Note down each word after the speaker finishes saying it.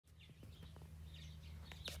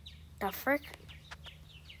The frick?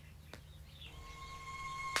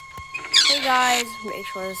 Hey guys, make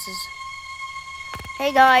sure this is.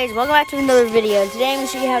 Hey guys, welcome back to another video. Today I'm going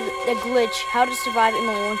to show you how the glitch, how to survive in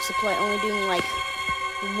only wants to play, only doing like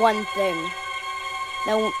one thing.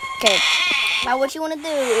 Now, okay. Now what you want to do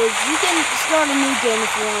is you can start a new game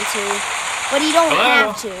if you want to, but you don't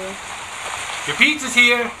have to. Your pizza's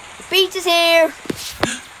here. The pizza's here.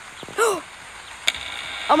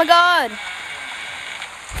 Oh my god.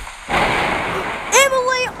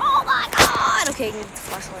 Emily, oh my god. Okay, give me the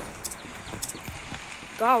flashlight.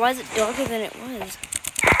 God, why is it darker than it was?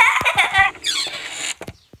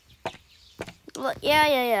 Look,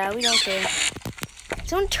 yeah, we don't care.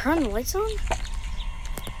 Someone turn the lights on?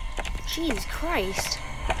 Jesus Christ.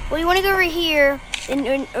 Well, you want to go over here, and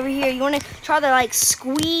over here, you want to try to, like,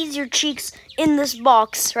 squeeze your cheeks in this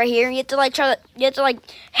box right here. You have to, like,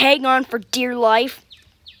 hang on for dear life.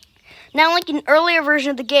 Now, like in earlier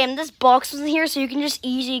version of the game, this box wasn't here, so you can just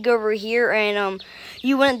easily go over here, and,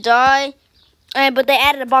 you wouldn't die. But they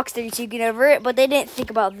added a box there so you can get over it, but they didn't think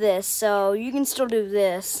about this, so you can still do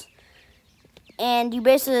this. And you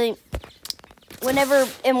basically, whenever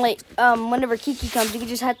Kiki comes, you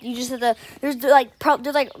just have to. There's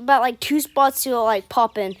about like 2 spots to like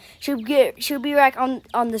pop in. She'll be right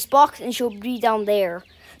on this box, and she'll be down there.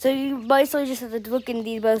 So you basically just have to look in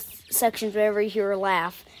these both sections whenever you hear her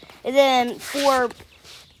laugh. And then for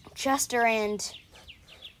Chester and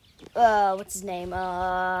what's his name?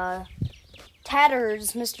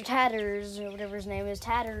 Tatters, Mr. Tatters, or whatever his name is,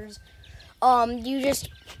 Tatters, you just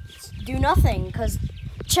do nothing, because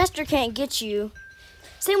Chester can't get you.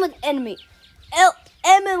 Same with Emily.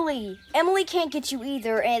 Emily can't get you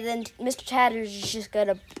either, and then Mr. Tatters is just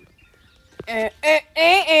gonna...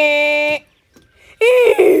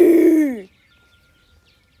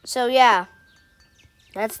 So, yeah.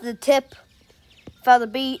 That's the tip. Found the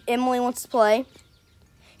beat Emily wants to play.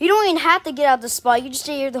 You don't even have to get out of the spot. You just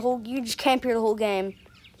stay here you just camp here the whole game.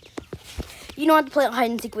 You don't have to play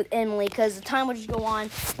hide and seek with Emily, because the time will just go on.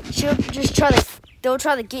 They'll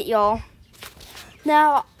try to get y'all.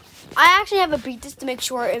 Now, I actually have a beat just to make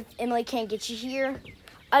sure if Emily can't get you here.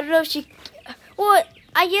 I don't know if she. Well,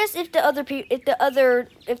 I guess if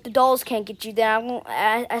the dolls can't get you, then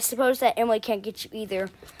I suppose that Emily can't get you either.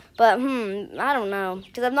 But I don't know,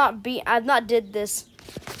 because I've not did this.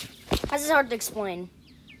 This is hard to explain.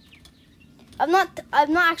 I've not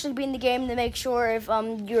actually been in the game to make sure if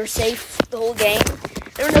you're safe the whole game.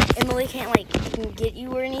 I don't know if Emily can get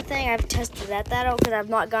you or anything. I've tested that out because I've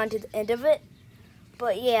not gone to the end of it.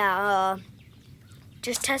 But yeah,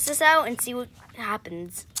 just test this out and see what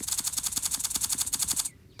happens.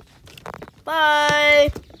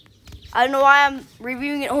 Bye. I don't know why I'm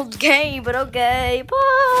reviewing an old game, but okay.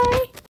 Bye.